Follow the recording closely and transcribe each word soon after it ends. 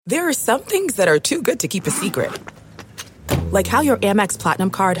There are some things that are too good to keep a secret. Like how your Amex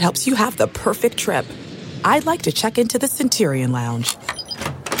Platinum card helps you have the perfect trip. I'd like to check into the Centurion Lounge.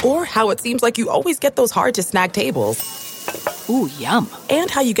 Or how it seems like you always get those hard-to-snag tables. Ooh, yum.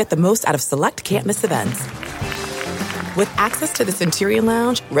 And how you get the most out of select can't-miss events. With access to the Centurion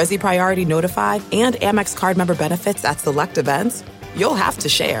Lounge, Resi Priority Notified, and Amex card member benefits at select events, you'll have to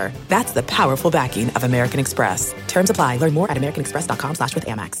share. That's the powerful backing of American Express. Terms apply. Learn more at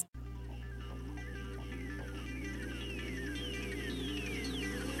americanexpress.com/withAmex.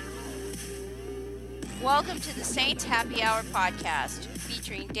 Welcome to the Saints Happy Hour podcast,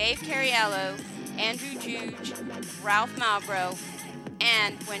 featuring Dave Cariello, Andrew Juge, Ralph Malbrough,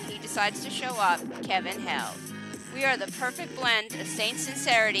 and, when he decides to show up, Kevin Held. We are the perfect blend of Saints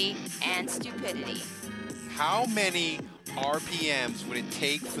sincerity and stupidity. How many RPMs would it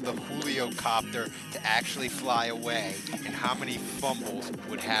take for the Julio copter to actually fly away, and how many fumbles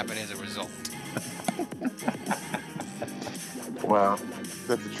would happen as a result? Well,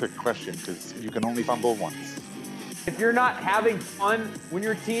 that's a trick question because you can only fumble once. If you're not having fun when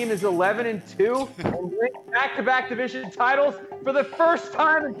your team is 11-2 and wins back-to-back division titles for the first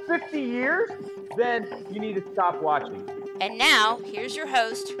time in 50 years, then you need to stop watching. And now, here's your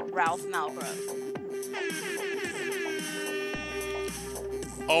host, Ralph Malbrough.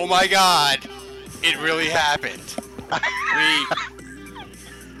 Oh my God, it really happened.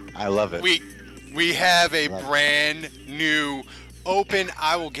 I love it. We have a brand new Open.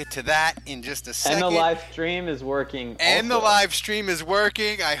 I will get to that in just a second. And the live stream is working. The live stream is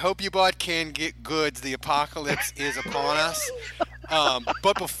working. I hope you bought canned goods. The apocalypse is upon us.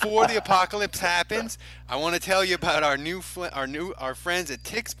 But before the apocalypse happens, I want to tell you about our friends at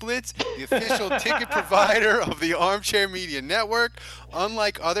TixBlitz, the official ticket provider of the Armchair Media Network.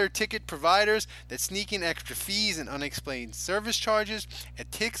 Unlike other ticket providers that sneak in extra fees and unexplained service charges, at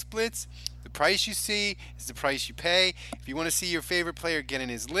TixBlitz, the price you see is the price you pay. If you want to see your favorite player getting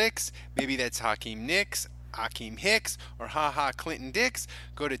his licks, maybe that's Hakeem Hicks, or Clinton Dix,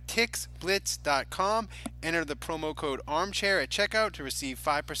 go to TixBlitz.com, enter the promo code ARMCHAIR at checkout to receive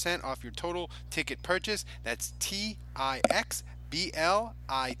 5% off your total ticket purchase. That's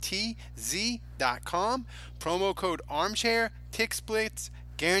TixBlitz.com, promo code ARMCHAIR, TixBlitz,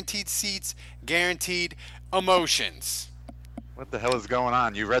 guaranteed seats, guaranteed emotions. What the hell is going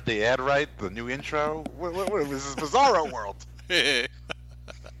on? You read the ad right? The new intro? What is this bizarro world?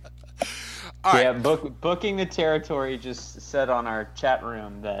 All right. Yeah, Booking the Territory just said on our chat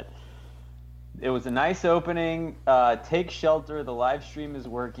room that it was a nice opening. Take shelter. The live stream is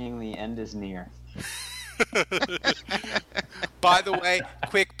working. The end is near. By the way,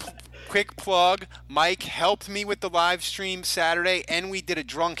 quick plug. Mike helped me with the live stream Saturday, and we did a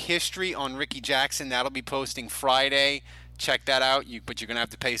drunk history on Ricky Jackson. That'll be posting Friday. Check that out. But you're going to have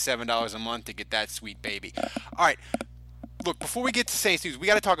to pay $7 a month to get that sweet baby. All right. Look, before we get to Saints news, we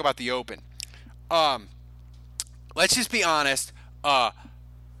got to talk about the Open. Let's just be honest.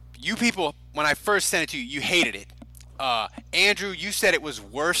 You people, when I first sent it to you, you hated it. Andrew, you said it was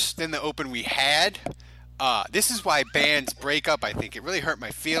worse than the Open we had. This is why bands break up, I think. It really hurt my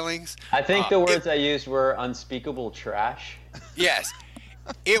feelings. I think the words I used were unspeakable trash. Yes.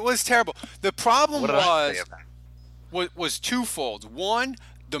 It was terrible. The problem was twofold. One,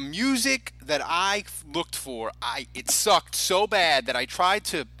 the music that I looked for, it sucked so bad that I tried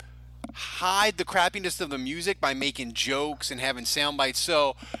to hide the crappiness of the music by making jokes and having sound bites.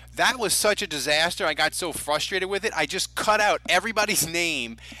 So that was such a disaster. I got so frustrated with it. I just cut out everybody's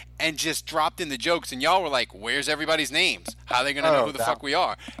name and just dropped in the jokes. And y'all were like, where's everybody's names? How are they going to know who the fuck we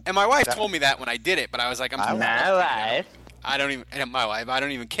are? And my wife told me that when I did it, but I was like, I don't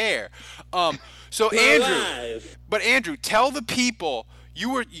even care. Andrew, tell the people,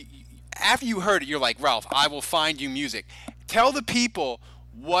 after you heard it, you're like, Ralph, I will find you music. Tell the people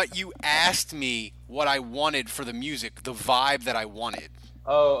what you asked me, what I wanted for the music, the vibe that I wanted.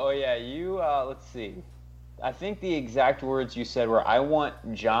 Oh yeah, you, let's see. I think the exact words you said were, I want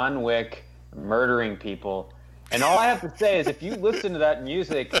John Wick murdering people. And all I have to say is, if you listen to that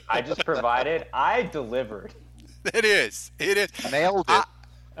music I just provided, I delivered. It is. Nailed it.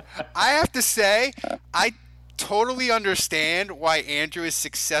 I have to say, I totally understand why Andrew is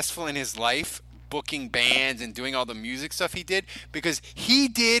successful in his life, booking bands and doing all the music stuff he did, because he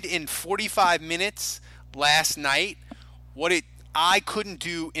did in 45 minutes last night what I couldn't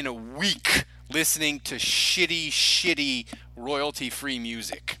do in a week listening to shitty royalty-free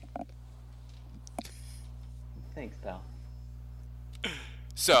music. Thanks, pal.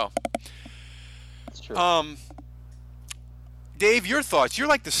 So, it's true. Dave, your thoughts. You're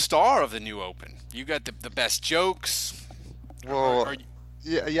like the star of the new Open. You got the best jokes. Well,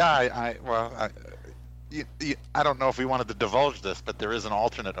 I don't know if we wanted to divulge this, but there is an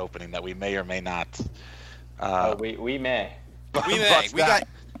alternate opening that we may or may not. We may. We may. We got.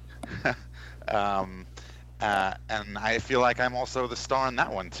 And I feel like I'm also the star in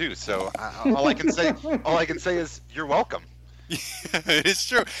that one too. So all I can say is you're welcome. It's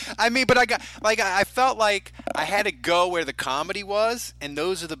true. I mean, but I felt like I had to go where the comedy was, and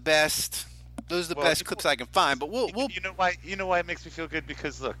those are the best. Those are the best clips I can find. But we'll. You know why? You know why it makes me feel good?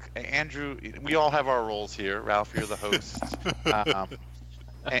 Because look, Andrew, we all have our roles here. Ralph, you're the host.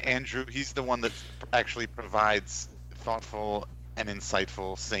 Andrew, he's the one that actually provides thoughtful and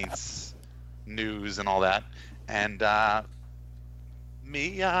insightful Saints news and all that. And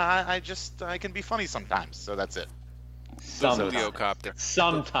me, I can be funny sometimes. So that's it. Sometimes.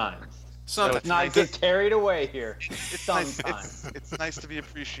 So let's not get carried away here. Sometimes. It's nice to be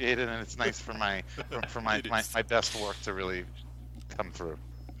appreciated, and it's nice for my best work to really come through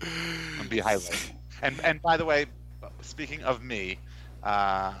and be highlighted. And by the way, speaking of me,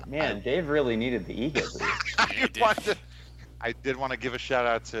 Dave really needed the ego boost. I did want to give a shout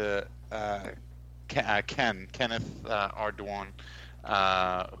out to Kenneth Ardoin,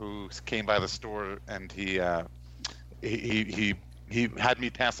 who came by the store, and he had me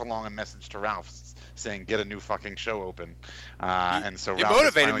pass along a message to Ralph saying, "Get a new fucking show open." And so it Ralph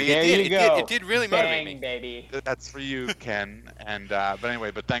motivated me. It did really motivate me. Baby. That's for you, Ken. And but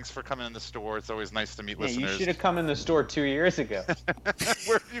anyway, thanks for coming in the store. It's always nice to meet listeners. You should have come in the store 2 years ago.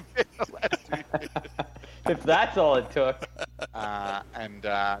 Where have you been the last 2 years? If that's all it took.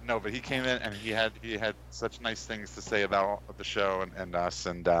 No, but he came in and he had such nice things to say about the show and us,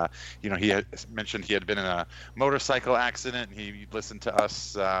 and he had mentioned he had been in a motorcycle accident, and he listened to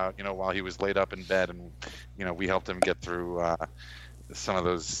us while he was laid up in bed, and we helped him get through some of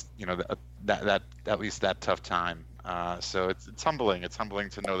those that at least that tough time. So it's humbling. It's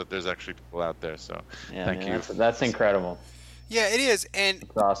humbling to know that there's actually people out there. So thank you. That's incredible. Yeah, it is, and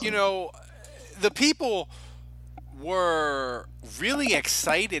awesome. The people were really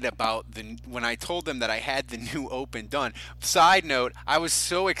excited about when I told them that I had the new open done. Side note, I was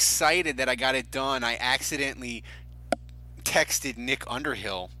so excited that I got it done, I accidentally texted Nick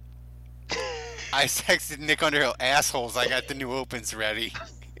Underhill. Assholes, I got the new opens ready.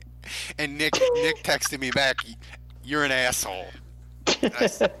 And Nick texted me back, "You're an asshole."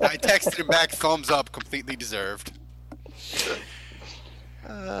 I texted him back, thumbs up, completely deserved.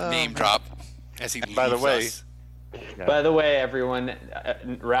 Name drop. As he leaves us. By the way, everyone,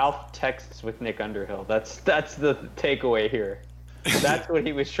 Ralph texts with Nick Underhill. That's the takeaway here. That's what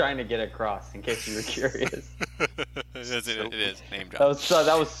he was trying to get across. In case you were curious. It is name drop.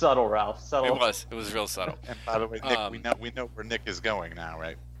 That was subtle, Ralph. Subtle. It was real subtle. And by the way, Nick, we know where Nick is going now,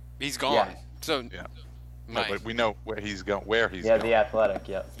 right? He's gone. Yeah. So yeah. No, but we know where he's going. Yeah, The Athletic.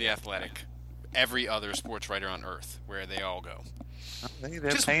 Yeah. The Athletic. Every other sports writer on earth, where they all go.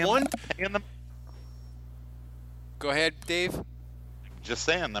 Just paying them. Go ahead, Dave. Just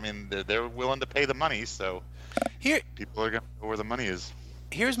saying. I mean, they're willing to pay the money, so people are going to know where the money is.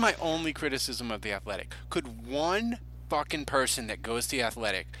 Here's my only criticism of The Athletic. Could one fucking person that goes to The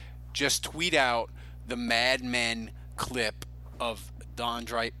Athletic just tweet out the Mad Men clip of Don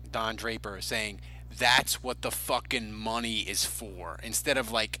Draper saying, "That's what the fucking money is for," instead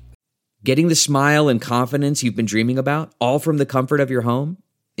of getting the smile and confidence you've been dreaming about, all from the comfort of your home,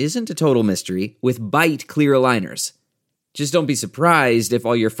 isn't a total mystery with Byte clear aligners. Just don't be surprised if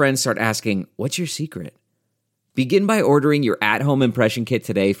all your friends start asking, "What's your secret?" Begin by ordering your at-home impression kit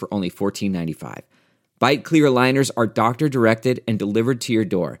today for only $14.95. Byte clear aligners are doctor-directed and delivered to your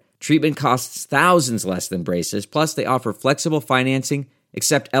door. Treatment costs thousands less than braces, plus they offer flexible financing,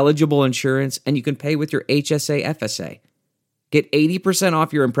 accept eligible insurance, and you can pay with your HSA FSA. Get 80%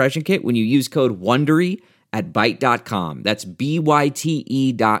 off your impression kit when you use code WONDERY at Byte.com. That's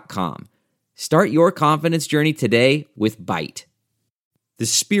BYTE.com. Start your confidence journey today with Byte. The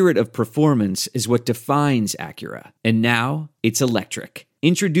spirit of performance is what defines Acura. And now, it's electric.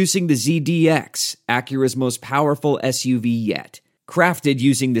 Introducing the ZDX, Acura's most powerful SUV yet. Crafted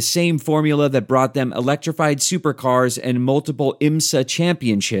using the same formula that brought them electrified supercars and multiple IMSA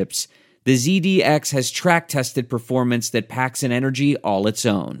championships, the ZDX has track-tested performance that packs an energy all its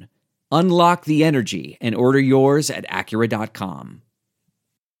own. Unlock the energy and order yours at Acura.com.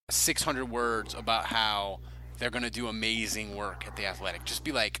 600 words about how they're going to do amazing work at The Athletic. Just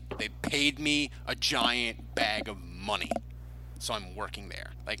be like, they paid me a giant bag of money, so I'm working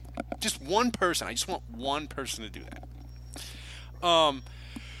there. Just one person. I just want one person to do that.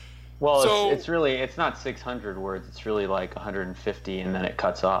 It's not 600 words. It's really 150, and then it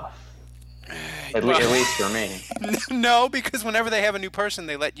cuts off. At least for me. No, because whenever they have a new person,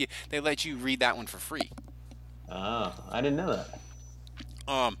 they let you read that one for free. Oh, I didn't know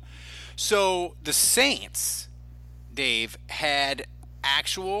that. So the Saints, Dave, had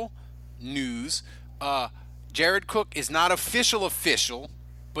actual news. Jared Cook is not official,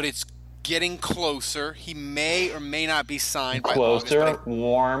 but it's getting closer. He may or may not be signed by August. Closer,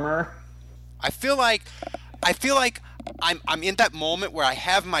 warmer. I feel like I'm in that moment where I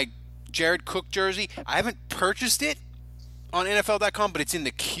have my Jared Cook jersey. I haven't purchased it on NFL.com, but it's in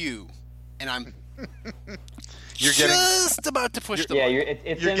the queue, and I'm just about to push the button.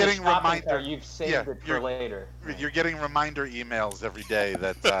 It's you're in getting the shopping reminder. cart. You've saved it for later. You're getting reminder emails every day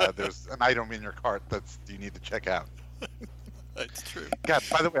that there's an item in your cart that you need to check out. That's true. God,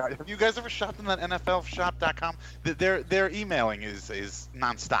 by the way, have you guys ever shopped on that NFLshop.com? Their emailing is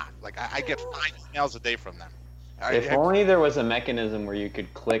nonstop. Like I get 5 emails a day from them. If only there was a mechanism where you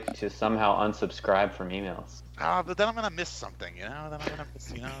could click to somehow unsubscribe from emails. But then I'm gonna miss something, you know. Then I'm gonna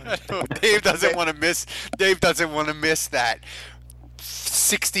miss, Dave doesn't want to miss. Dave doesn't want to miss that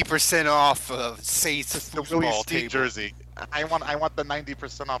 60% off of Saints the Willie football Snead table. jersey. I want the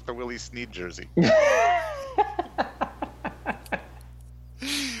 90% off the Willie Snead jersey.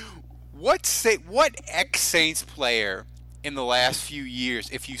 What ex-Saints player in the last few years,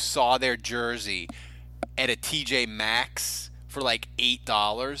 if you saw their jersey at a TJ Maxx for like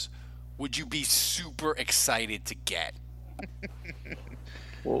 $8, would you be super excited to get?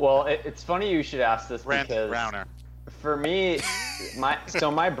 Well, it's funny you should ask this because Browner. For me,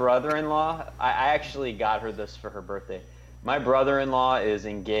 my brother-in-law, I actually got her this for her birthday. My brother-in-law is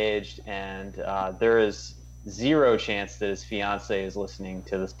engaged, and there is zero chance that his fiance is listening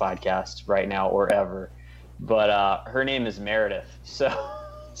to this podcast right now or ever. But her name is Meredith,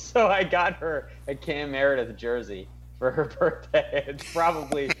 so I got her a Cam Meredith jersey for her birthday. It's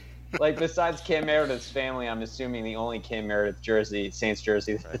probably, like, besides Cam Meredith's family, I'm assuming the only Cam Meredith Saints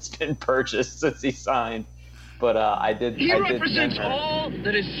jersey that's been purchased since he signed. But He represents all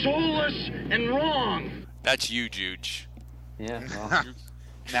that is soulless and wrong. That's you, Juge. Yeah. Well.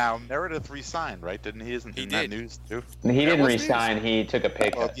 Now Meredith re-signed, right? Didn't he? Isn't He that did. news too? He didn't resign. He took a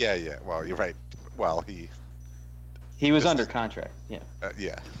pay cut. Well, yeah. Well, you're right. Well, He was under contract. Yeah.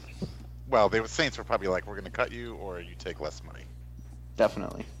 Yeah. Well, the Saints were probably like, "We're going to cut you, or you take less money."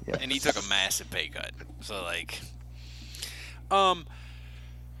 Definitely. Yeah. And he took a massive pay cut. So, like,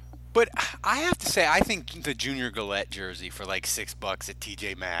 but I have to say, I think the Junior Gillette jersey for like $6 at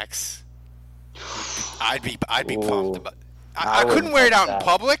TJ Maxx, I'd be pumped about. I couldn't wear it out in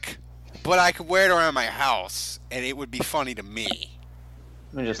public, but I could wear it around my house, and it would be funny to me.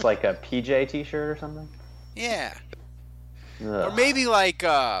 Just like a PJ T-shirt or something. Yeah. Ugh. Or maybe like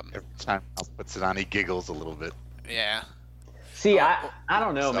Every time Al puts it on, he giggles a little bit. yeah. See, I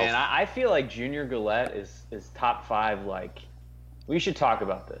don't know, man. I feel like Junior Gillette is top 5. Like, we should talk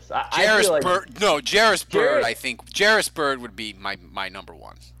about this. I feel like Jarris Bird. I think Jarris Bird would be my number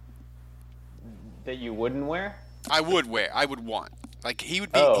one. that you wouldn't wear. I would want. Like, he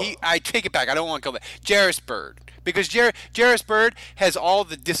would be. Oh. I take it back. I don't want to call that Jarris Bird, because Jarris Bird has all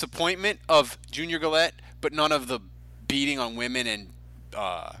the disappointment of Junior Gillette, but none of the beating on women and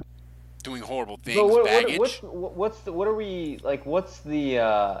doing horrible things. But baggage.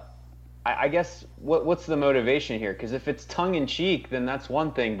 I guess what's the motivation here? Because if it's tongue in cheek, then that's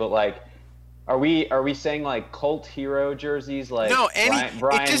one thing. But like, are we saying like cult hero jerseys like No,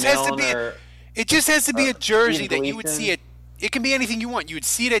 Brian it just Milne has to be. or It just has to be a jersey Steve that you would Gleason? see at. It can be anything you want. You would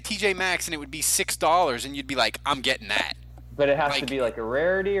see it at TJ Maxx, and it would be $6, and you'd be like, "I'm getting that." But it has to Like- be like a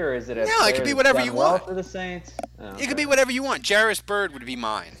rarity, or is it a No, it player could be that's whatever done you well want. for the Saints? Oh, It could be whatever you want. Jarris Bird would be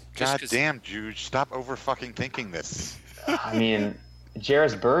mine. Just God 'cause- damn, Juge, stop over fucking thinking this. I mean,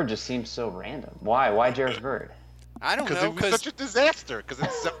 Jarris Bird just seems so random. Why Jarris Bird? I don't Because know, it was such a disaster. Because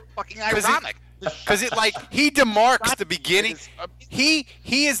it's so fucking 'Cause he- ironic. because it like he demarks the beginning. It is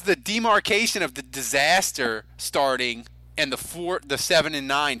He is the demarcation of the disaster starting and the 7 and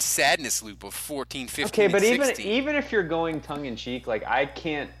 9 sadness loop of 14, 15, Okay, but and 16. even if you're going tongue in cheek, like I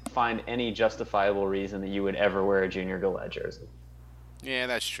can't find any justifiable reason that you would ever wear a Junior Gillette jersey. Yeah,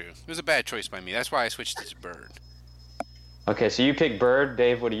 that's true. It was a bad choice by me. That's why I switched to Bird. Okay, so you pick Bird,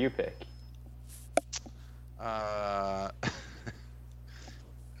 Dave. What do you pick? I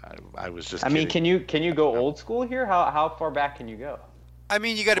was just. I mean, kidding. can you go old school here? How far back can you go? I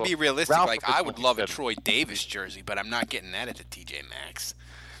mean, you got to be realistic. Ralph Like, was I what would he love a said. Troy Davis jersey, but I'm not getting that at the TJ Maxx.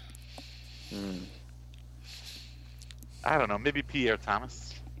 I don't know. Maybe Pierre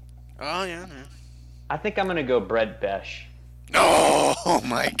Thomas. Oh yeah. I think I'm gonna go Brett Besh. Oh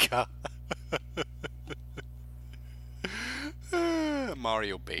my god.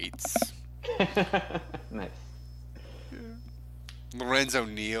 Mario Bates. Nice. Lorenzo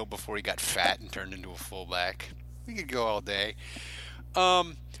Neal before he got fat and turned into a fullback. We could go all day.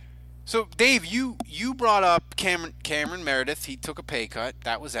 So Dave, you brought up Cameron Meredith. He took a pay cut.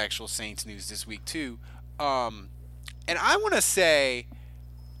 That was actual Saints news this week too. And I want to say,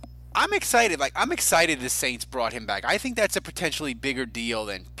 I'm excited. I'm excited the Saints brought him back. I think that's a potentially bigger deal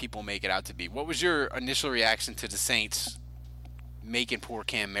than people make it out to be. What was your initial reaction to the Saints making poor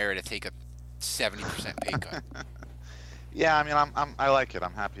Cam Meredith take a 70% pay cut? Yeah, I mean, I like it.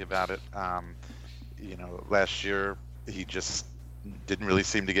 I'm happy about it. Last year he just didn't really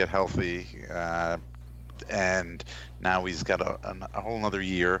seem to get healthy, and now he's got a whole other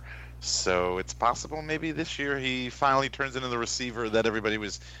year. So it's possible maybe this year he finally turns into the receiver that everybody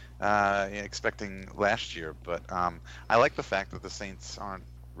was expecting last year. But I like the fact that the Saints aren't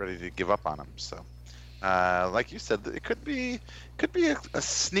ready to give up on him. So, like you said, it could be a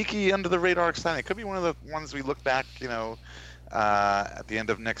sneaky under the radar sign. It could be one of the ones we look back, at the end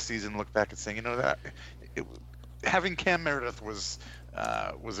of next season, look back and saying, that having Cam Meredith was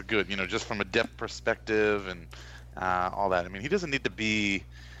a good, just from a depth perspective and all that. I mean, he doesn't need to be.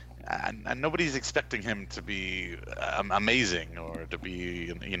 And nobody's expecting him to be amazing or to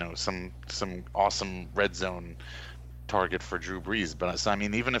be, some awesome red zone target for Drew Brees. But so, I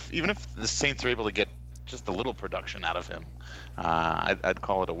mean, even if the Saints are able to get just a little production out of him, I'd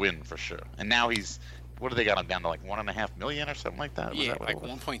call it a win for sure. And now what do they got him down to, like $1.5 million or something like that? Yeah, like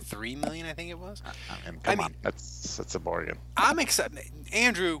 1.3 million, I think it was. Come on, that's a bargain. I'm excited,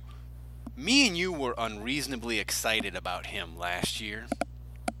 Andrew. Me and you were unreasonably excited about him last year.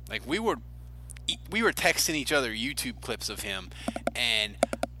 Like we were texting each other YouTube clips of him, and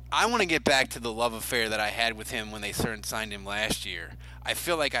I want to get back to the love affair that I had with him when they signed him last year. I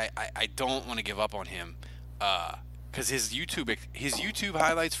feel like I don't want to give up on him, because his YouTube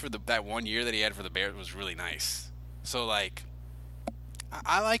highlights for that 1 year that he had for the Bears was really nice. So like,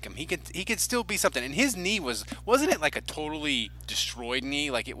 I like him. He could still be something. And his knee wasn't it like a totally destroyed knee?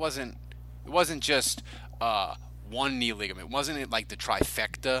 Like it wasn't just one knee ligament. Wasn't it like the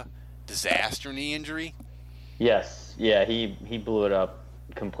trifecta disaster knee injury? Yes. Yeah, he blew it up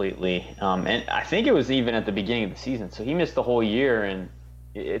completely. And I think it was even at the beginning of the season. So he missed the whole year, and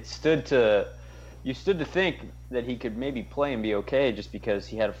you stood to think that he could maybe play and be okay just because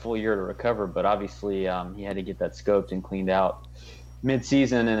he had a full year to recover. But obviously he had to get that scoped and cleaned out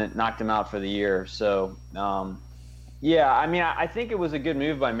mid-season, and it knocked him out for the year. So yeah, I mean, I think it was a good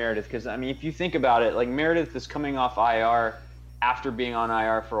move by Meredith because, I mean, if you think about it, like Meredith is coming off IR after being on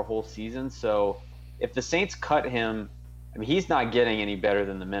IR for a whole season. So if the Saints cut him, I mean, he's not getting any better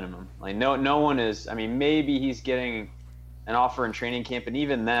than the minimum. Like no one is. I mean, maybe he's getting an offer in training camp, and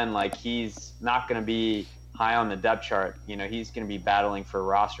even then, like he's not going to be high on the depth chart. He's going to be battling for a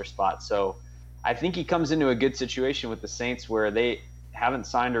roster spot. So I think he comes into a good situation with the Saints where they haven't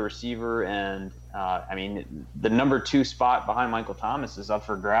signed a receiver, and I mean, the number 2 spot behind Michael Thomas is up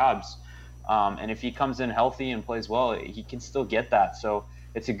for grabs. And if he comes in healthy and plays well, he can still get that. So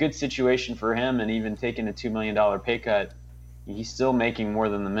it's a good situation for him, and even taking a $2 million pay cut, he's still making more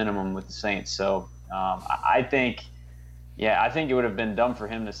than the minimum with the Saints. So I think it would have been dumb for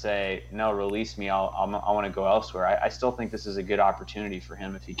him to say, no, release me. I want to go elsewhere. I still think this is a good opportunity for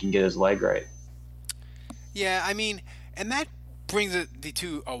him if he can get his leg right. Yeah, I mean, and that brings it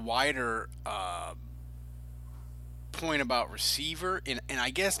to a wider point about receiver, and I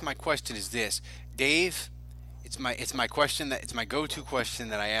guess my question is this, Dave. It's my question it's my go-to question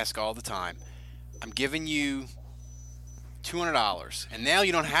that I ask all the time. I'm giving you $200, and now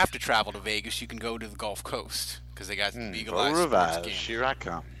you don't have to travel to Vegas. You can go to the Gulf Coast because they got Eagle Eye Sports Game. Here I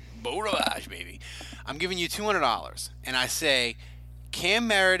come. Beau Rivage, baby. I'm giving you $200, and I say Cam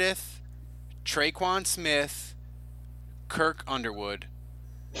Meredith, Traquan Smith, Kirk Underwood.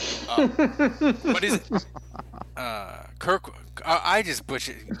 What is it? Kirk. I just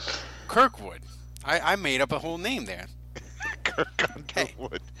butchered. Kirkwood. I made up a whole name there. Kirk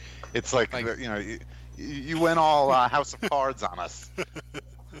Underwood. Hey. It's like you went all House of Cards on us.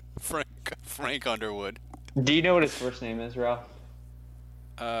 Frank Underwood. Do you know what his first name is, Ralph?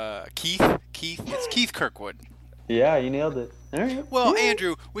 Keith. It's Keith Kirkwood. Yeah, you nailed it. All right. Well,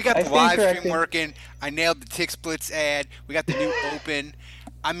 Andrew, we got the live stream working. I nailed the Tick Splits ad. We got the new open.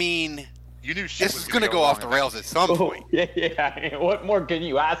 I mean, you knew this was going to go off the rails at some point. Yeah. I mean, what more can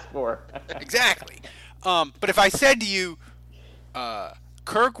you ask for? Exactly. But if I said to you,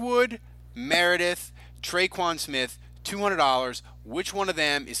 Kirkwood, Meredith, Traquan Smith, $200, which one of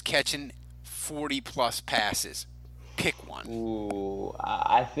them is catching 40+ passes? Pick one. Ooh,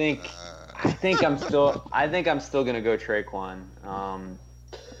 I think I'm still gonna go Traquan.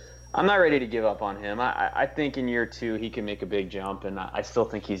 I'm not ready to give up on him. I think in year 2 he can make a big jump, and I still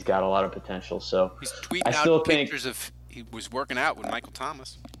think he's got a lot of potential. So He's tweeting I still out think, pictures of he was working out with Michael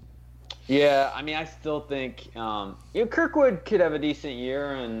Thomas. yeah, I mean, I still think Kirkwood could have a decent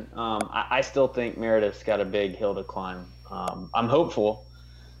year, and I still think Meredith's got a big hill to climb. I'm hopeful.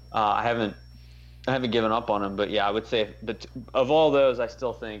 I haven't given up on him, but yeah, I would say of all those, I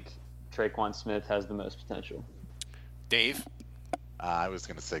still think Traquan Smith has the most potential. Dave? I was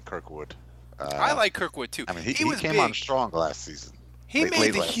going to say Kirkwood. I like Kirkwood too. I mean, he was came big. on strong last season. He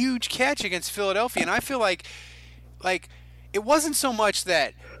made the huge catch against Philadelphia, and I feel like it wasn't so much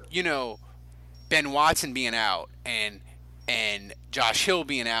that, Ben Watson being out and Josh Hill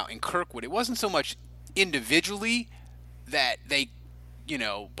being out and Kirkwood. It wasn't so much individually that they,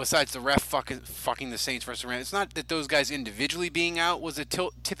 besides the ref fucking the Saints versus the Rams. It's not that those guys individually being out was a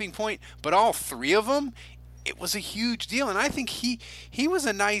tipping point, but all three of them, it was a huge deal. And I think he was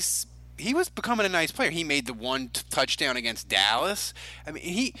becoming a nice player. He made the one touchdown against Dallas. I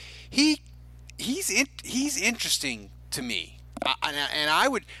mean, he's interesting to me, and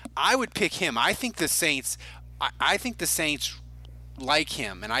I would pick him. I think the Saints like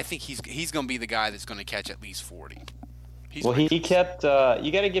him, and I think he's going to be the guy that's going to catch at least 40. He kept.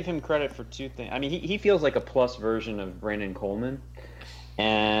 You got to give him credit for two things. I mean, he feels like a plus version of Brandon Coleman,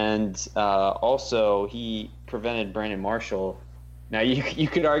 and also he prevented Brandon Marshall. Now you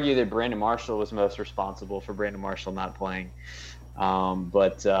could argue that Brandon Marshall was most responsible for Brandon Marshall not playing,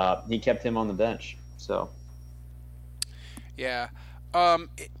 but he kept him on the bench. So yeah,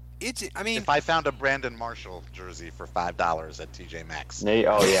 if I found a Brandon Marshall jersey for $5 at TJ Maxx,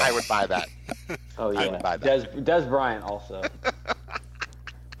 oh yeah, I would buy that. Oh yeah, I would buy that. Des Bryant also.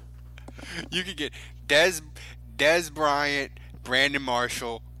 You could get Des Bryant, Brandon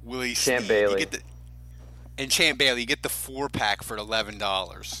Marshall, Willie Champ Snead. Bailey. And Champ Bailey, you get the 4-pack for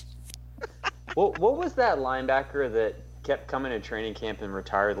 $11. What was that linebacker that kept coming to training camp and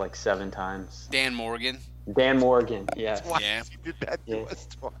retired like 7 times? Dan Morgan. Dan Morgan, yeah. Twice. Yeah. He did that to us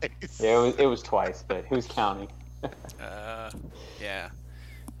twice. Yeah, it was twice, but who's counting? Yeah.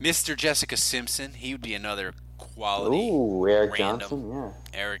 Mr. Jessica Simpson, he would be another quality. Ooh, Eric random, Johnson,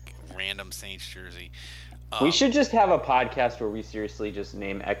 yeah. Eric, random Saints jersey. We should just have a podcast where we seriously just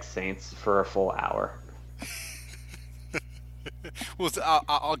name ex-Saints for a full hour. Well,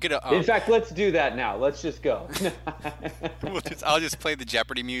 I'll get a. In fact, let's do that now. Let's just go. I'll just play the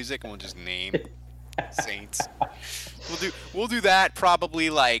Jeopardy music and we'll just name Saints. We'll do that probably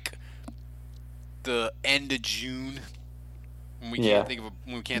like the end of June. When we can't think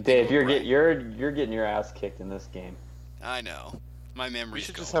of Dave, you're getting your ass kicked in this game. I know. My memory's We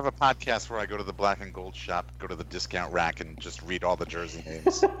should going. just have a podcast where I go to the black and gold shop, go to the discount rack, and just read all the jersey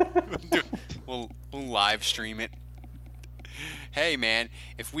names. We'll live stream it. Hey man,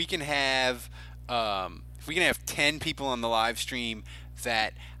 if we can have 10 people on the live stream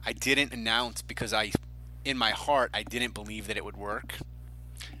that I didn't announce because in my heart I didn't believe that it would work.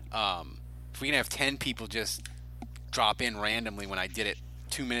 If we can have 10 people just drop in randomly when I did it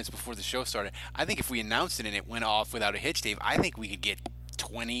 2 minutes before the show started, I think if we announced it and it went off without a hitch, Dave, I think we could get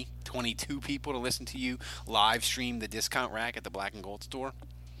 20, 22 people to listen to you live stream the discount rack at the Black and Gold store.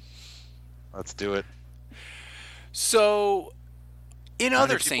 Let's do it. So, in How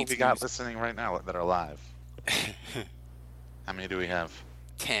other many people Saints we got news, listening right now that are live? How many do we have?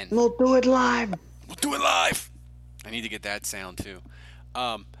 10. We'll do it live. We'll do it live. I need to get that sound too.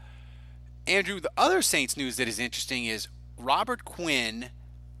 Andrew, the other Saints news that is interesting is Robert Quinn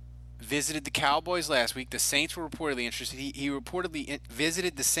visited the Cowboys last week. The Saints were reportedly interested. He reportedly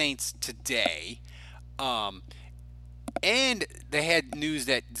visited the Saints today. And they had news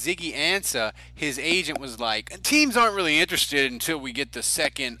that Ziggy Ansah, his agent, was like, teams aren't really interested until we get the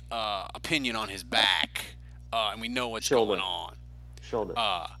second opinion on his back and we know what's going on. Shoulder.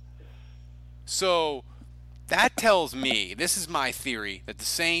 So that tells me, this is my theory, that the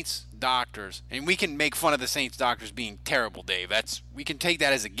Saints doctors, and we can make fun of the Saints doctors being terrible, Dave. We can take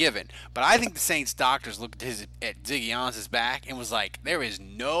that as a given. But I think the Saints doctors looked at Ziggy Ansah's back and was like, there is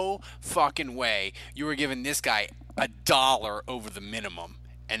no fucking way you were giving this guy $1 over the minimum.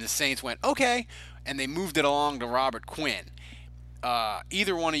 And the Saints went, okay, and they moved it along to Robert Quinn.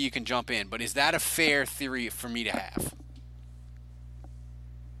 Either one of you can jump in, but is that a fair theory for me to have?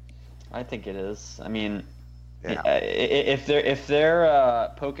 I think it is. I mean, Yeah. if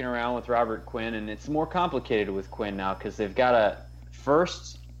they're poking around with Robert Quinn, and it's more complicated with Quinn now because they've got to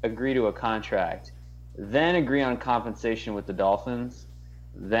first agree to a contract, then agree on compensation with the Dolphins,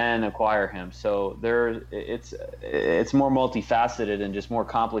 then acquire him. So it's more multifaceted and just more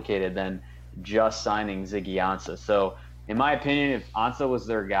complicated than just signing Ziggy Ansah. So in my opinion, if Ansah was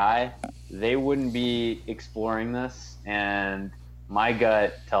their guy, they wouldn't be exploring this. And my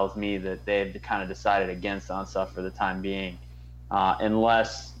gut tells me that they've kind of decided against Ansah for the time being,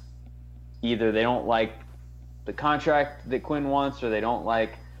 unless either they don't like the contract that Quinn wants or they don't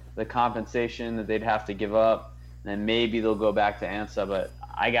like the compensation that they'd have to give up, then maybe they'll go back to Ansah. But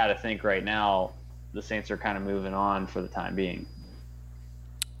I got to think right now the Saints are kind of moving on for the time being.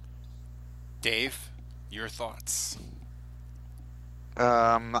 Dave, your thoughts?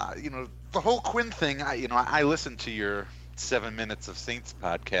 The whole Quinn thing, I listened to your 7 Minutes of Saints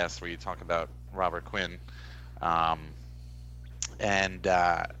podcast where you talk about Robert Quinn.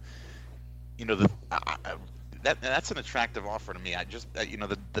 That's an attractive offer to me. I just,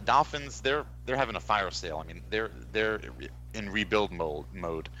 the Dolphins, they're having a fire sale. I mean, they're in rebuild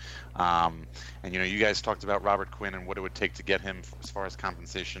mode. And you guys talked about Robert Quinn and what it would take to get him as far as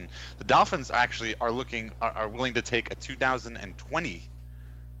compensation. The Dolphins actually are willing to take a 2020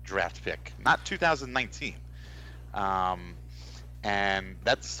 draft pick, not 2019. And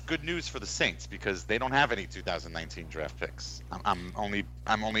that's good news for the Saints because they don't have any 2019 draft picks. I'm only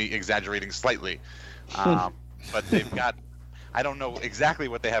exaggerating slightly. But they've got, I don't know exactly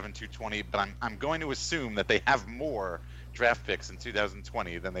what they have in 2020, but I'm going to assume that they have more draft picks in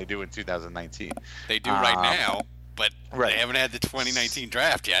 2020 than they do in 2019. They do right now, but right. They haven't had the 2019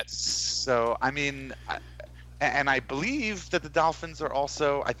 draft yet. So, I mean, and I believe that the Dolphins are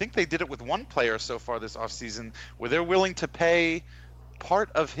also, I think they did it with one player so far this offseason where they're willing to pay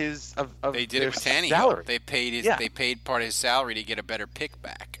part of his they did it with Tannehill. Salary. They paid they paid part of his salary to get a better pick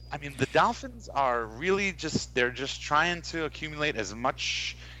back. I mean, the Dolphins are really they're just trying to accumulate as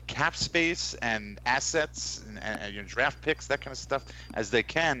much cap space and assets and draft picks, that kind of stuff, as they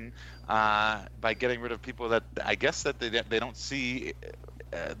can by getting rid of people that I guess that they don't see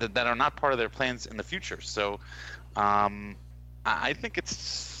that are not part of their plans in the future. So I think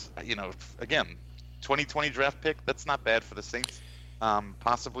it's again 2020 draft pick, that's not bad for the Saints.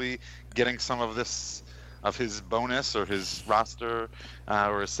 Possibly getting some of his bonus or his roster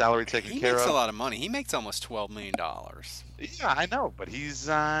or his salary taken care of. He makes a lot of money. He makes almost $12 million. Yeah, I know, but he's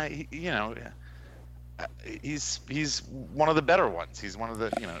he's one of the better ones. He's one of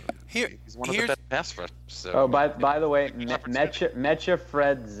the he's one of the best pass rushers. So, oh, by the way, Metcha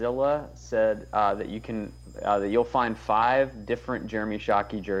Fred Zilla said that you'll find 5 different Jeremy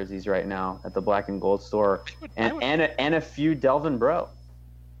Shockey jerseys right now at the Black and Gold store, and a few Delvin Breaux.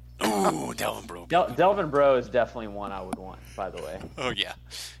 Ooh, Delvin Breaux. Delvin Breaux is definitely one I would want, by the way. Oh yeah,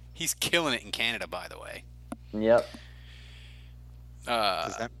 he's killing it in Canada, by the way. Yep.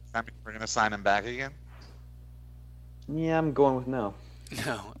 Does that mean we're gonna sign him back again? Yeah, I'm going with no.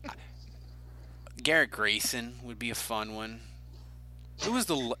 No. Garrett Grayson would be a fun one. Who was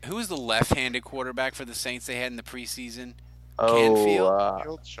the left-handed quarterback for the Saints they had in the preseason?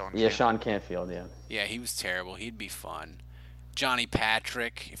 Canfield? Sean Canfield, yeah. Yeah, he was terrible. He'd be fun. Johnny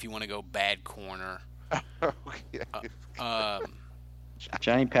Patrick, if you want to go bad corner.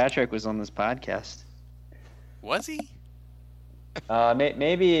 Johnny Patrick was on this podcast. Was he?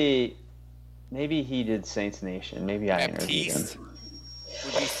 Maybe he did Saints Nation. Maybe I interviewed him.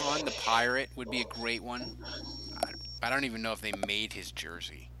 Would be fun. The Pirate would be a great one. I don't even know if they made his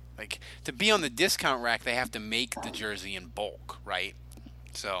jersey. Like, to be on the discount rack, they have to make the jersey in bulk, right?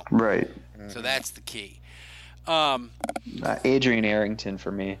 So right. So that's the key. Adrian Arrington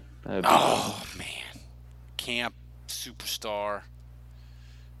for me. Oh man, camp superstar.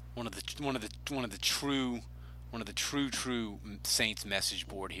 One of the true Saints message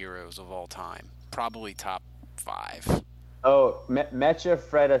board heroes of all time. Probably top 5. Oh, Metcha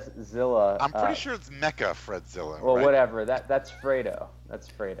Fredzilla. I'm pretty sure it's Mecca Fredzilla. Well, right? whatever. That's Fredo. That's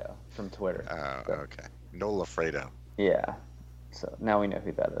Fredo from Twitter. Oh, so. Okay. Nola Fredo. Yeah. So now we know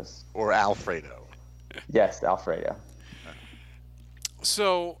who that is. Or Alfredo. Yes, Alfredo.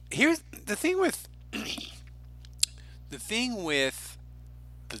 So here's the thing with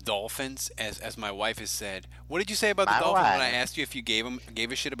the Dolphins, as my wife has said. What did you say about the Dolphins when I asked you if you gave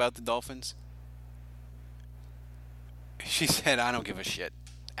a shit about the Dolphins? She said, I don't give a shit.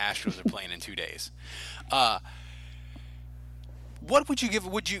 Astros are playing in 2 days. What would you give?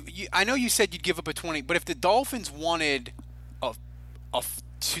 I know you said you'd give up a 20, but if the Dolphins wanted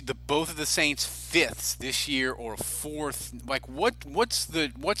both of the Saints' 5ths this year or a 4th, like what's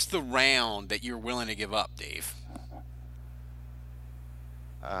the round that you're willing to give up, Dave?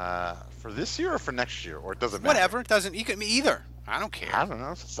 For this year or for next year, or it doesn't matter? Whatever. It doesn't. You could be either. I don't care. I don't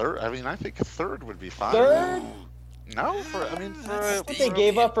know. Third. I mean, I think a 3rd would be fine. 3rd? No, they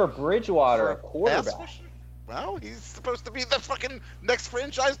gave up for Bridgewater, a quarterback. Well, he's supposed to be the fucking next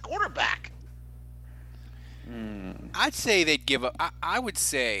franchise quarterback. I'd say they'd give up. I would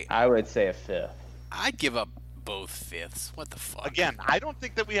say a fifth. I'd give up both fifths. What the fuck? Again, I don't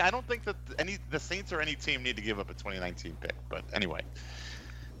think that the Saints or any team need to give up a 2019 pick. But anyway,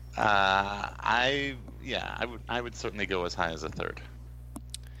 I would certainly go as high as a third.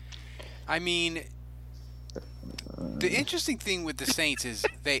 I mean, the interesting thing with the Saints is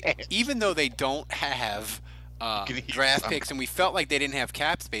even though they don't have draft picks, and we felt like they didn't have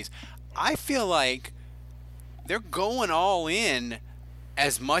cap space, I feel like they're going all in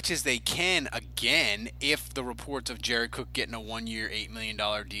as much as they can again if the reports of Jared Cook getting a 1-year, $8 million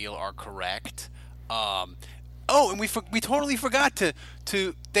deal are correct. And we totally forgot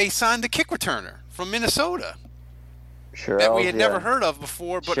to they signed the kick returner from Minnesota that we had never heard of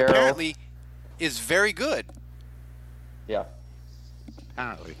before, but apparently is very good. Yeah.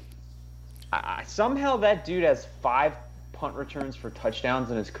 Apparently. Somehow that dude has 5 punt returns for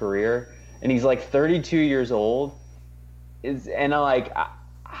touchdowns in his career, and he's like 32 years old. I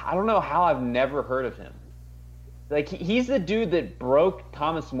don't know how I've never heard of him. Like, he's the dude that broke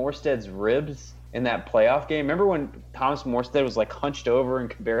Thomas Morstead's ribs in that playoff game. Remember when Thomas Morstead was like hunched over and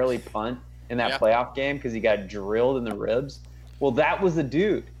could barely punt in that playoff game because he got drilled in the ribs? Well, that was the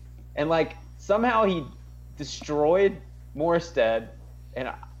dude. And like somehow he destroyed Morstead, and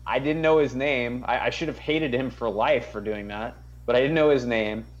I didn't know his name. I should have hated him for life for doing that, but I didn't know his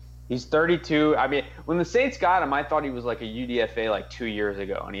name. He's 32. I mean, when the Saints got him, I thought he was like a UDFA like 2 years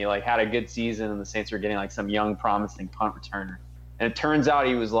ago, and he like had a good season, and the Saints were getting like some young, promising punt returner. And it turns out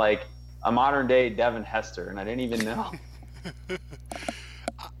he was like a modern day Devin Hester, and I didn't even know.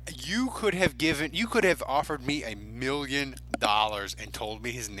 You could have offered me $1 million and told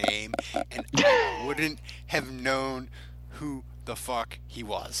me his name, and I wouldn't have known who the fuck he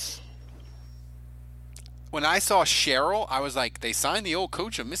was. When I saw Sherrill, I was like, they signed the old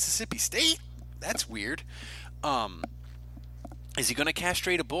coach of Mississippi State? That's weird. Is he going to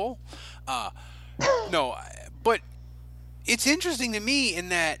castrate a bull? No, but it's interesting to me in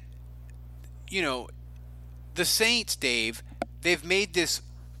that, the Saints, Dave, they've made this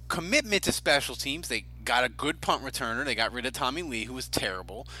commitment to special teams. They got a good punt returner. They got rid of Tommy Lee, who was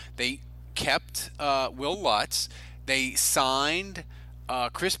terrible. They kept Will Lutz. They signed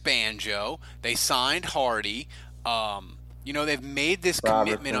Chris Banjo. They signed Hardy. They've made this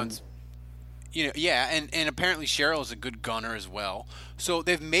commitment on, and apparently Sherrill is a good gunner as well. So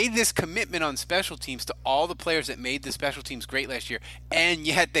they've made this commitment on special teams to all the players that made the special teams great last year, and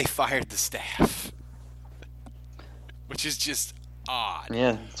yet they fired the staff, which is just odd.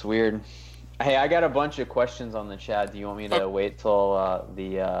 Yeah, it's weird. Hey, I got a bunch of questions on the chat. Do you want me to wait till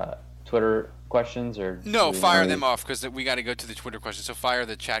the Twitter questions, or no? Fire them off because we got to go to the Twitter questions. So fire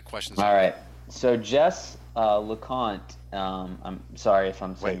the chat questions. All right. So Jess LeConte, I'm sorry if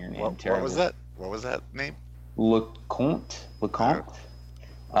I'm saying your name terribly. What was that name? LeConte.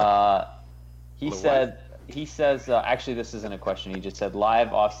 He says actually this isn't a question. He just said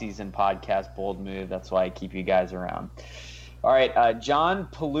live off-season podcast, bold move. That's why I keep you guys around. All right. John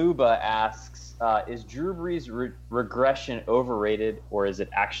Paluba asks, is Drew Brees' regression overrated, or is it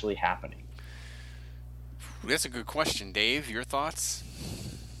actually happening? That's a good question, Dave. Your thoughts?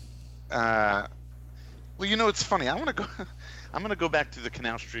 Well, it's funny. I'm gonna go back to the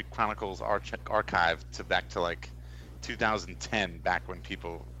Canal Street Chronicles archive back to like 2010, back when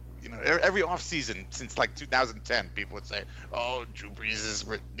people, every off season since like 2010, people would say, "Oh, Drew Brees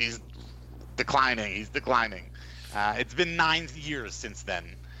he's declining. He's declining." It's been 9 years since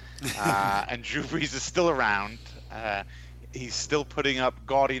then, and Drew Brees is still around. He's still putting up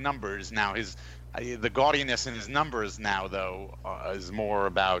gaudy numbers now. The gaudiness in his numbers now, though, is more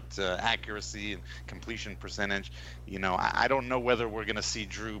about accuracy and completion percentage. I don't know whether we're going to see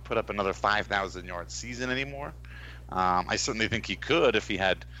Drew put up another 5,000-yard season anymore. I certainly think he could if he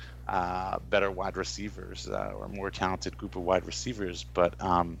had better wide receivers or a more talented group of wide receivers. But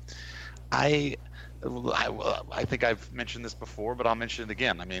I think I've mentioned this before, but I'll mention it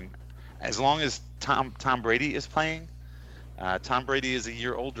again. I mean, as long as Tom Brady is playing, Tom Brady is a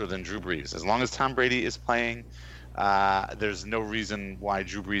year older than Drew Brees. As long as Tom Brady is playing, there's no reason why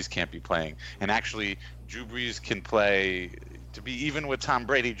Drew Brees can't be playing. And actually, Drew Brees can play to be even with Tom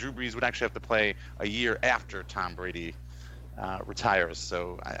Brady. Drew Brees would actually have to play a year after Tom Brady retires.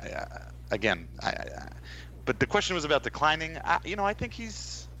 So, but the question was about declining. I think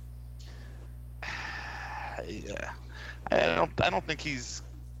he's. I don't think he's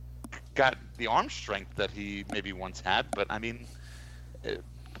got the arm strength that he maybe once had, but I mean,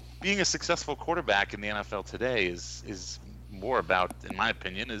 being a successful quarterback in the NFL today is more about, in my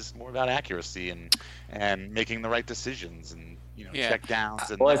opinion, is more about accuracy and making the right decisions and check downs.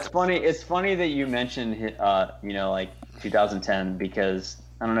 And well, it's funny. It's funny that you mentioned like 2010 because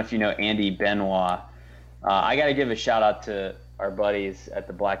I don't know if you know Andy Benoit. I got to give a shout out to our buddies at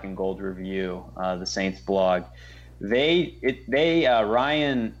the Black and Gold Review, the Saints blog.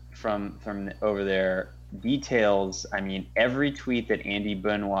 Ryan from over there details, every tweet that Andy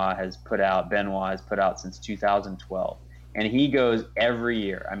Benoit has put out since 2012. And he goes every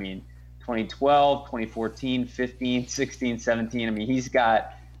year. 2012, 2014, 15, 16, 17. He's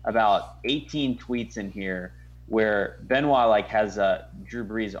got about 18 tweets in here where Benoit has a Drew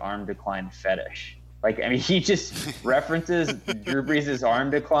Brees arm decline fetish. He just references Drew Brees' arm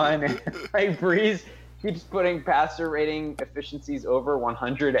decline. Brees keeps putting passer rating efficiencies over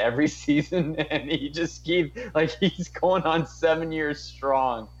 100 every season, and he just keeps he's going on 7 years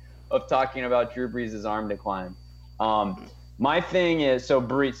strong of talking about Drew Brees' arm decline. My thing is, so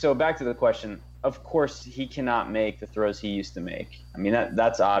back to the question. Of course, he cannot make the throws he used to make.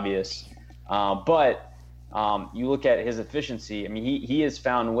 That's obvious. But you look at his efficiency. He has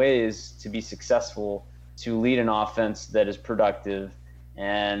found ways to be successful, to lead an offense that is productive.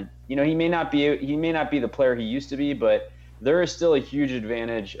 And he may not be the player he used to be, but there is still a huge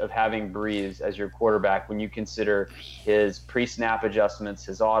advantage of having Brees as your quarterback when you consider his pre-snap adjustments,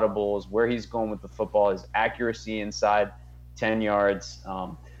 his audibles, where he's going with the football, his accuracy inside 10 yards.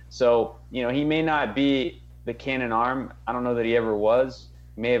 So he may not be the cannon arm. I don't know that he ever was.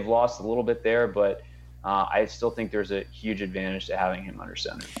 He may have lost a little bit there, but I still think there's a huge advantage to having him under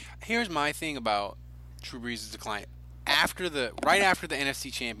center. Here's my thing about Drew Brees' decline. Right after the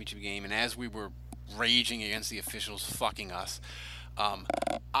NFC Championship game, and as we were raging against the officials fucking us,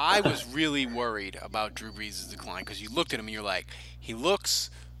 I was really worried about Drew Brees' decline because you looked at him and you're like, he looks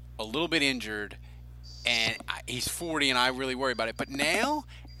a little bit injured, and he's 40, and I really worry about it. But now,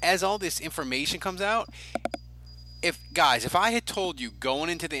 as all this information comes out, if I had told you going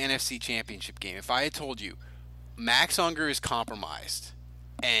into the NFC Championship game, if I had told you Max Unger is compromised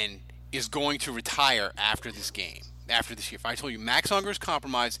and is going to retire after this game, after this year, if I told you Max Unger is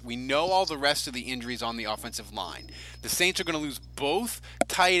compromised, we know all the rest of the injuries on the offensive line. The Saints are going to lose both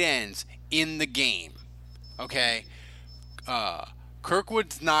tight ends in the game. Okay?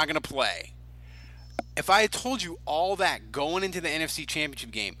 Kirkwood's not going to play. If I had told you all that going into the NFC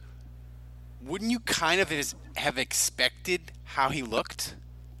Championship game, wouldn't you kind of have expected how he looked?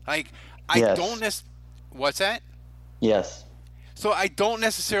 Yes. What's that? Yes. So I don't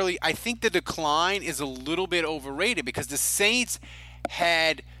necessarily – I think the decline is a little bit overrated because the Saints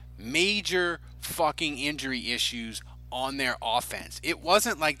had major fucking injury issues on their offense. It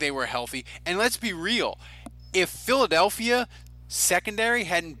wasn't like they were healthy. And let's be real. If Philadelphia secondary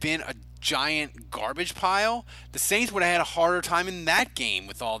hadn't been a giant garbage pile, the Saints would have had a harder time in that game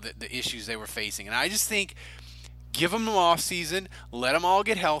with all the issues they were facing. And I just think – give them an off season, let them all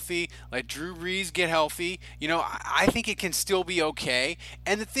get healthy, let Drew Brees get healthy. I think it can still be okay.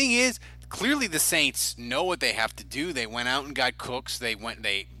 And the thing is, clearly the Saints know what they have to do. They went out and got Cooks.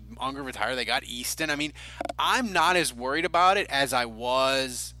 Unger retired. They got Easton. I'm not as worried about it as I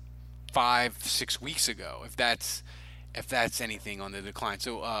was 5-6 weeks ago. If that's anything on the decline.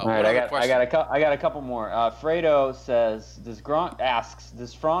 So, all right, I got a couple more. Fredo says, does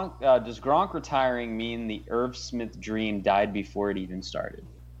Gronk retiring mean the Irv Smith dream died before it even started?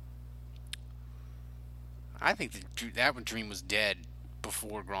 I think that dream was dead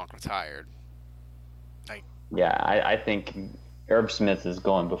before Gronk retired. I think Irv Smith is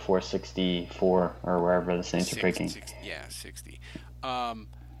going before 64 or wherever the Saints are picking. 60.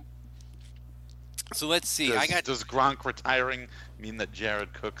 So let's see. Does Gronk retiring mean that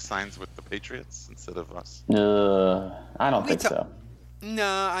Jared Cook signs with the Patriots instead of us? I don't think so.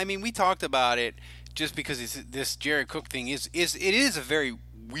 No, we talked about it just because this Jared Cook thing is a very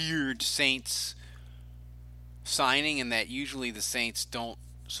weird Saints signing, in that usually the Saints don't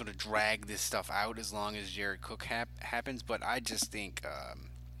sort of drag this stuff out as long as Jared Cook happens. But I just think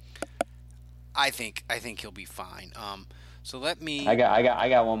I think he'll be fine. So let me. I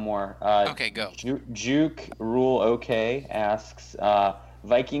got one more. Okay, go. Juke Rule OK asks,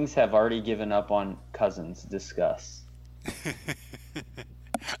 Vikings have already given up on Cousins. Discuss.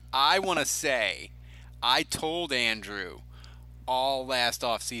 I want to say, I told Andrew all last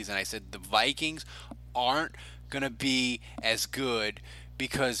offseason, I said the Vikings aren't going to be as good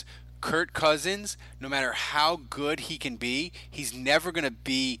because Kirk Cousins, no matter how good he can be, he's never going to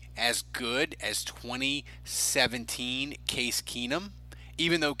be as good as 2017 Case Keenum.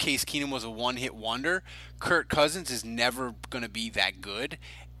 Even though Case Keenum was a one-hit wonder, Kirk Cousins is never going to be that good.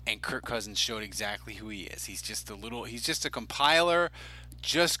 and Kirk Cousins showed exactly who he is. He's just a compiler,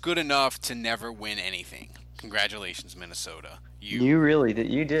 just good enough to never win anything. Congratulations, Minnesota. You really did.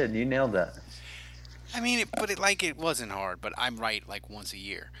 You did. You nailed that. I mean, it wasn't hard, but I'm right like once a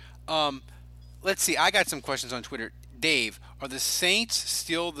year. Let's see. I got some questions on Twitter. Dave, are the Saints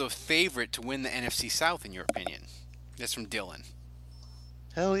still the favorite to win the NFC South in your opinion? That's from Dylan.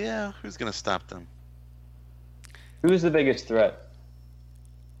 Hell yeah. Who's going to stop them? Who's the biggest threat?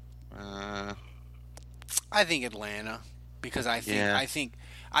 I think Atlanta, because I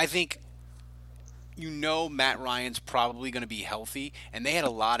think Matt Ryan's probably going to be healthy, and they had a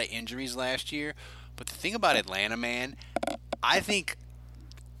lot of injuries last year. But the thing about Atlanta, man, I think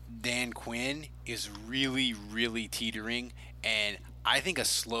Dan Quinn is really, really teetering, and I think a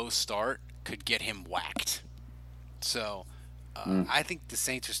slow start could get him whacked. So I think the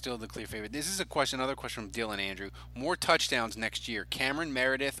Saints are still the clear favorite. This is another question from Dylan Andrew. More touchdowns next year, Cameron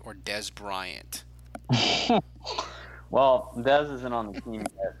Meredith or Dez Bryant? Well, Dez isn't on the team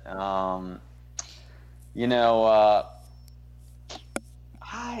yet.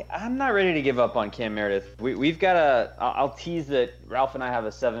 I'm not ready to give up on Cam Meredith. We've got I'll tease that Ralph and I have a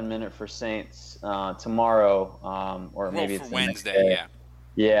 7-minute for Saints tomorrow, or maybe it's Wednesday.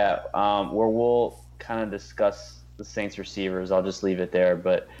 Yeah, where we'll kind of discuss the Saints receivers. I'll just leave it there,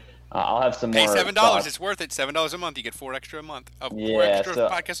 but I'll have some more. Pay $7. Thoughts. It's worth it. $7 a month. You get 4 extra a month. 4 extra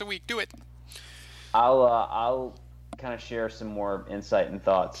podcasts a week. Do it. I'll kind of share some more insight and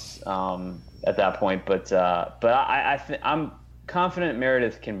thoughts at that point, but I'm confident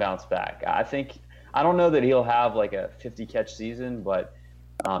Meredith can bounce back. I don't know that he'll have like a 50 catch season, but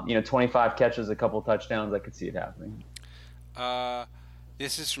 25 catches, a couple touchdowns, I could see it happening.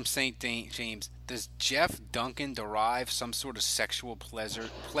 This is from St. James. Does Jeff Duncan derive some sort of sexual pleasure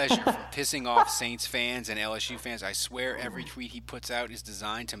from pissing off Saints fans and LSU fans? I swear every tweet he puts out is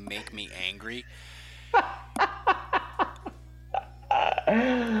designed to make me angry.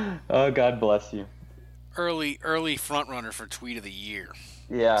 Oh, God bless you. Early front runner for tweet of the year.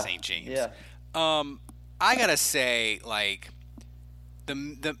 Yeah. St. James. Yeah. I gotta say, like,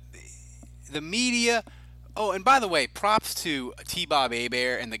 the media. Oh, and by the way, props to T-Bob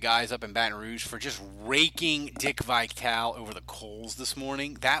Hebert and the guys up in Baton Rouge for just raking Dick Vitale over the coals this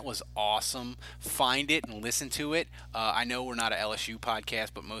morning. That was awesome. Find it and listen to it. I know we're not a LSU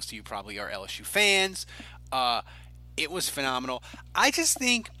podcast, but most of you probably are LSU fans. It was phenomenal. I just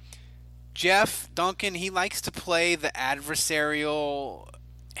think Jeff Duncan, he likes to play the adversarial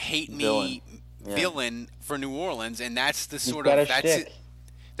villain for New Orleans, and that's the sort of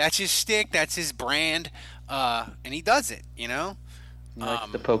that's his shtick, that's his brand, and he does it, He likes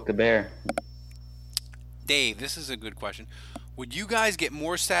to poke the bear. Dave, this is a good question. Would you guys get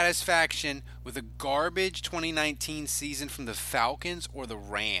more satisfaction with a garbage 2019 season from the Falcons or the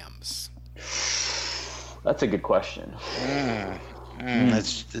Rams? That's a good question.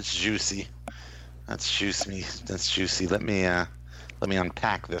 That's juicy. That's juicy. Let me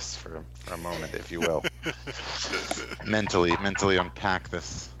unpack this for a moment, if you will. mentally unpack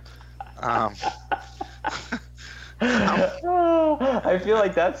this. I feel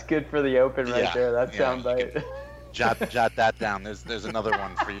like that's good for the open right there. That soundbite. Jot that down. There's another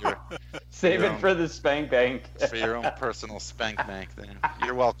one for your. Save it for the spank bank. For your own personal spank bank. Then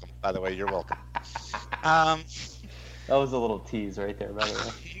you're welcome. By the way, you're welcome. That was a little tease right there, by the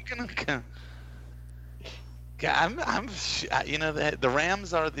way. The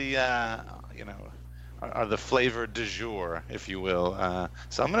Rams are the are the flavor du jour, if you will.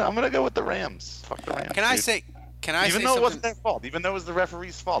 So I'm gonna go with the Rams. Fuck the Rams. Can I say even though it wasn't their fault, even though it was the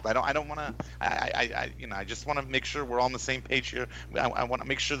referee's fault, I don't want to. I just want to make sure we're all on the same page here. I want to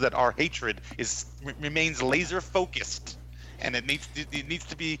make sure that our hatred remains laser focused. And it needs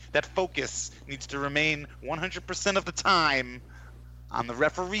to be, that focus needs to remain 100% of the time on the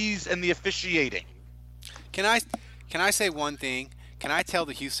referees and the officiating. Can I say one thing? Can I tell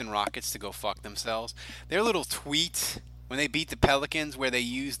the Houston Rockets to go fuck themselves? Their little tweet when they beat the Pelicans, where they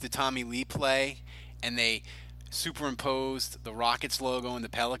used the Tommy Lee play and they superimposed the Rockets logo and the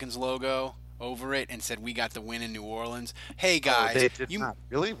Pelicans logo over it and said, "We got the win in New Orleans." Hey guys, they did not.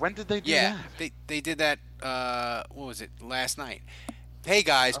 Really? When did they do that? Yeah, they did that. What was it? Last night. Hey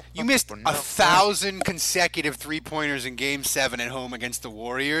guys, you missed 1,000 consecutive 3-pointers in Game 7 at home against the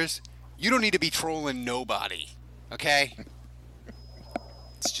Warriors. You don't need to be trolling nobody, okay?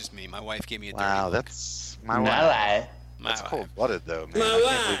 It's just me. My wife gave me a dirty look. That's my wife. That's cold-blooded, though, man. My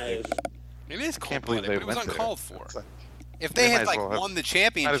wife. It is cold-blooded, but it was uncalled for. If they had won the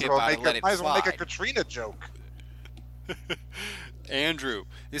championship, I'd let it might as well slide. make a Katrina joke. Andrew,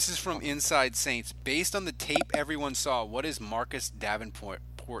 this is from Inside Saints. Based on the tape everyone saw, what is Marcus Davenport's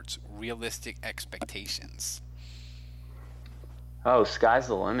Report's realistic expectations? Oh, sky's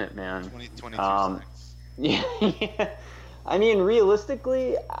the limit, man. 22 sacks. Yeah. I mean,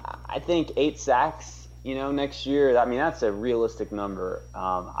 realistically, I think 8 sacks, next year. I mean, that's a realistic number.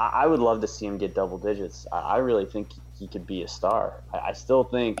 I would love to see him get double digits. I really think he could be a star. I still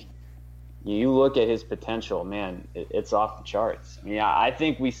think you look at his potential, man, it's off the charts. I mean, I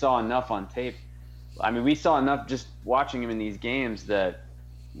think we saw enough on tape. I mean, we saw enough just watching him in these games that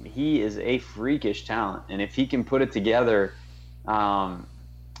he is a freakish talent. And if he can put it together, I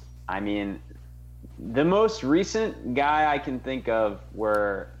mean, the most recent guy I can think of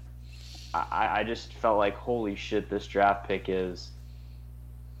where I just felt like, holy shit, this draft pick is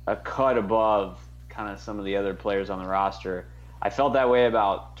a cut above kind of some of the other players on the roster. I felt that way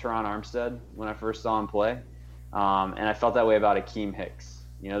about Teron Armstead when I first saw him play. And I felt that way about Akeem Hicks.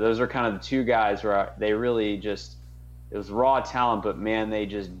 Those are kind of the two guys where they really just, it was raw talent, but man, they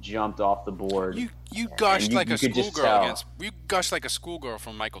just jumped off the board. You gushed like a schoolgirl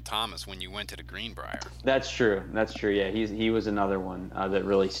from Michael Thomas when you went to the Greenbrier. That's true. Yeah, he was another one that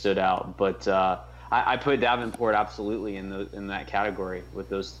really stood out. But I put Davenport absolutely in that category with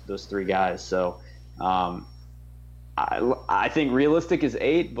those 3 guys. So I think realistic is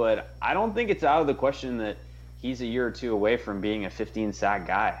 8, but I don't think it's out of the question that he's a year or 2 away from being a 15 sack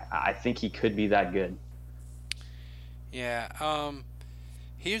guy. I think he could be that good. Yeah.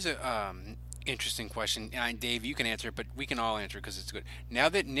 Here's a interesting question. Dave, you can answer it, but we can all answer it because it's good. Now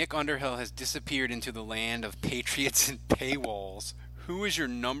that Nick Underhill has disappeared into the land of Patriots and paywalls, who is your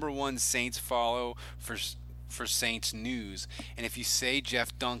number 1 Saints follow for Saints news? And if you say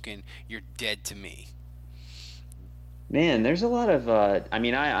Jeff Duncan, you're dead to me. Man, there's a lot of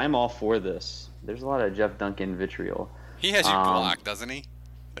I'm all for this. There's a lot of Jeff Duncan vitriol. He has you blocked, doesn't he?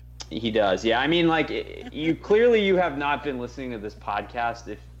 He does. Yeah, I mean, like, you have not been listening to this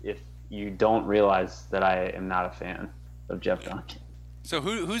podcast if you don't realize that I am not a fan of Jeff Duncan. So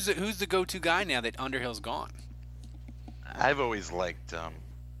who's the go-to guy now that Underhill's gone? I've always liked,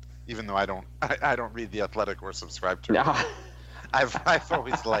 even though I don't read The Athletic or subscribe to it. No. I've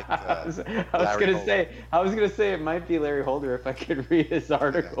always liked. I was gonna say it might be Larry Holder if I could read his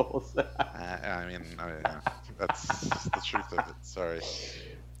articles. I mean, that's the truth of it. Sorry.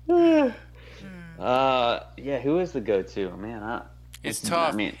 Yeah, who is the go-to? Man, it's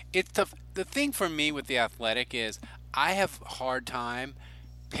tough. It's tough. The thing for me with The Athletic is I have a hard time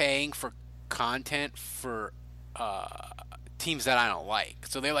paying for content for teams that I don't like.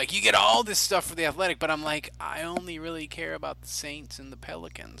 So they're like, you get all this stuff for The Athletic, but I'm like, I only really care about the Saints and the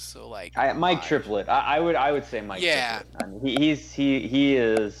Pelicans. So like, Mike Triplett. I would say Mike. Yeah. Triplett. I mean, he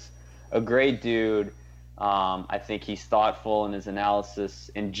is a great dude. I think he's thoughtful in his analysis.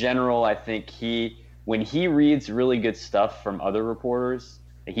 In general, I think when he reads really good stuff from other reporters,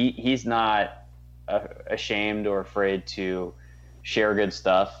 he's not ashamed or afraid to share good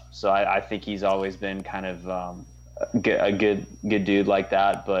stuff. So I think he's always been kind of a good dude like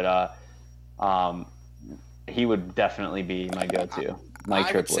that. But he would definitely be my go-to. Mike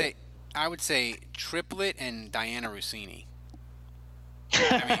Triplett. I would say Triplett and Diana Rossini.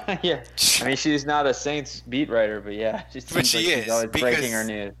 Yeah, I mean, she's not a Saints beat writer, but yeah, she she's always breaking her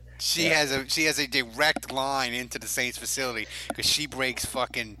news. She has a direct line into the Saints facility because she breaks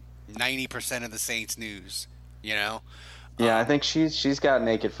fucking 90% of the Saints news. Yeah, I think she's got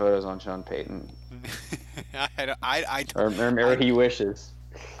naked photos on Sean Payton. Or he wishes.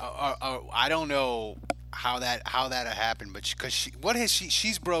 I don't know how that happened, but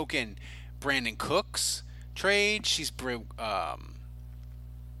she's broken Brandon Cook's trade. She's broke.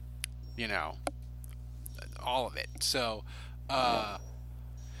 All of it. So,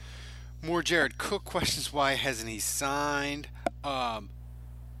 more Jared Cook questions. Why hasn't he signed? How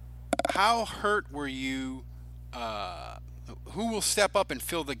hurt were you? Who will step up and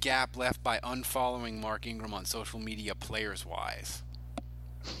fill the gap left by unfollowing Mark Ingram on social media, players-wise?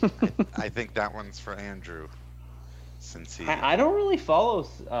 I think that one's for Andrew, since I don't really follow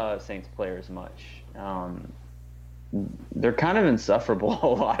Saints players much. They're kind of insufferable, a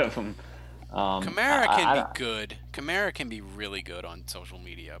lot of them. Kamara can be good. Kamara can be really good on social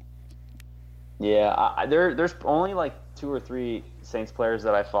media. Yeah, there's only like 2 or 3 Saints players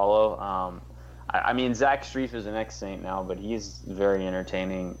that I follow. I mean, Zach Strief is an ex-Saint now, but he's very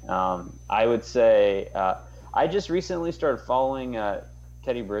entertaining. I would say I just recently started following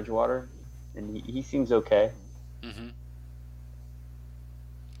Teddy Bridgewater, and he seems okay. Mm-hmm.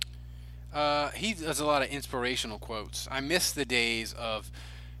 He does a lot of inspirational quotes. I miss the days of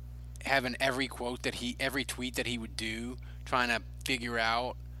having every tweet that he would do, trying to figure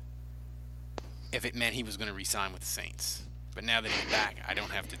out if it meant he was going to re-sign with the Saints. But now that he's back, I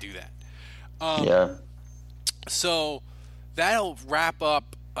don't have to do that. Yeah. So that'll wrap it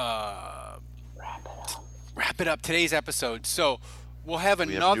up today's episode. So we'll have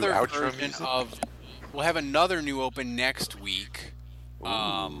another version of. We'll have another new open next week.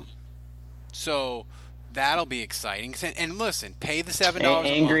 So that'll be exciting. And listen, pay the $7 a month.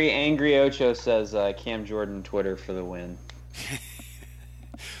 Angry Ocho says Cam Jordan Twitter for the win.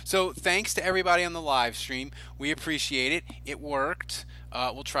 So thanks to everybody on the live stream. We appreciate it. It worked.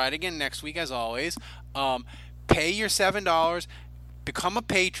 We'll try it again next week as always. Pay your $7. Become a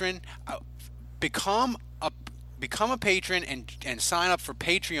patron. Become a patron and sign up for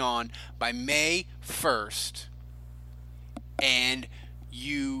Patreon by May 1st. And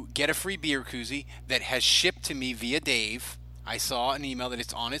you get a free beer koozie that has shipped to me via Dave. I saw an email that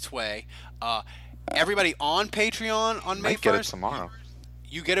it's on its way. Everybody on Patreon on May 1st. Get it tomorrow.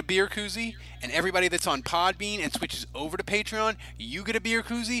 You get a beer koozie, and everybody that's on Podbean and switches over to Patreon, you get a beer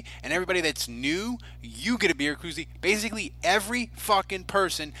koozie, and everybody that's new, you get a beer koozie. Basically, every fucking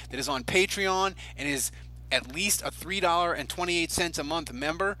person that is on Patreon and is at least a $3.28 a month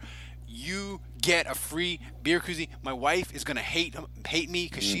member, you get a free beer koozie. My wife is going to hate me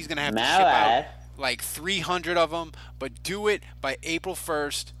because she's going to have to ship out like 300 of them, but do it by April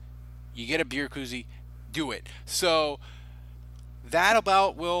 1st. You get a beer koozie. Do it. So that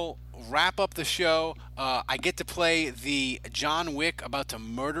about will wrap up the show. I get to play the John Wick about to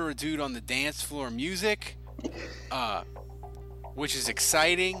murder a dude on the dance floor music, which is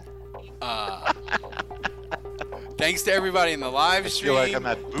exciting. Thanks to everybody in the live stream. I feel like I'm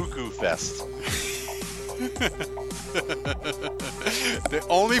at Buku Fest. The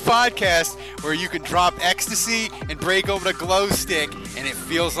only podcast where you can drop ecstasy and break open a glow stick and it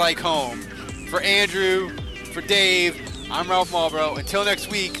feels like home. For Andrew, for Dave, I'm Ralph Marlboro. Until next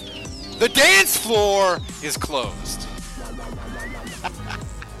week, the dance floor is closed.